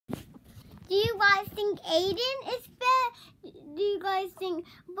Do you guys think Aiden is better? Do you guys think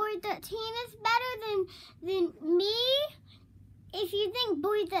Boy 13 is better than me? If you think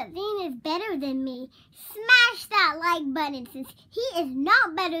Boy 13 is better than me, smash that like button since he is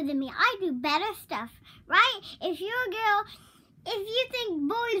not better than me. I do better stuff, right? If you're a girl, if you think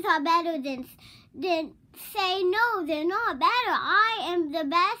boys are better then say no, they're not better. I am the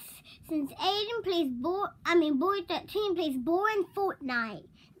best since Aiden plays Boy 13 plays boring Fortnite.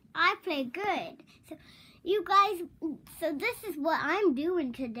 I play good. So you guys, so this is what I'm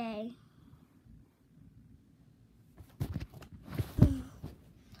doing today.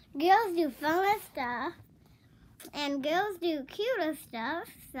 Girls do funner stuff, and girls do cuter stuff,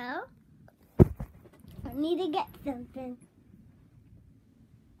 so I need to get something.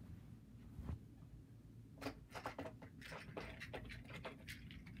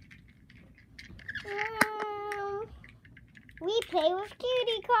 We play with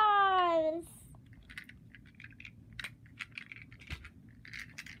cutie cars.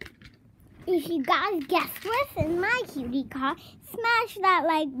 If you guys guessed what's in my cutie car, smash that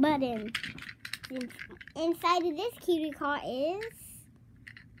like button. Inside of this cutie car is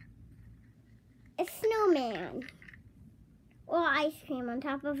a snowman. Or ice cream on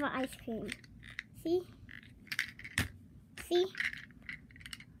top of an ice cream. See? See?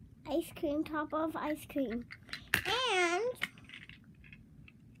 Ice cream, top of ice cream. And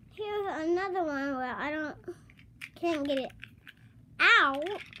here's another one where can't get it out.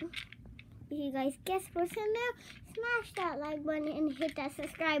 If you guys guess what's in there, smash that like button and hit that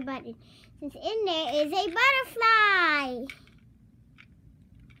subscribe button. Since in there is a butterfly.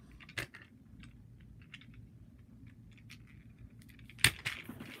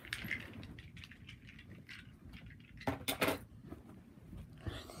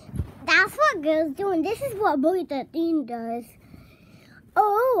 That's what girls do, and this is what Boy 13 does.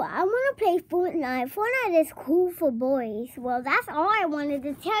 Oh, I want to play Fortnite. Fortnite is cool for boys. Well, that's all I wanted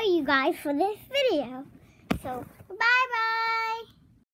to tell you guys for this video.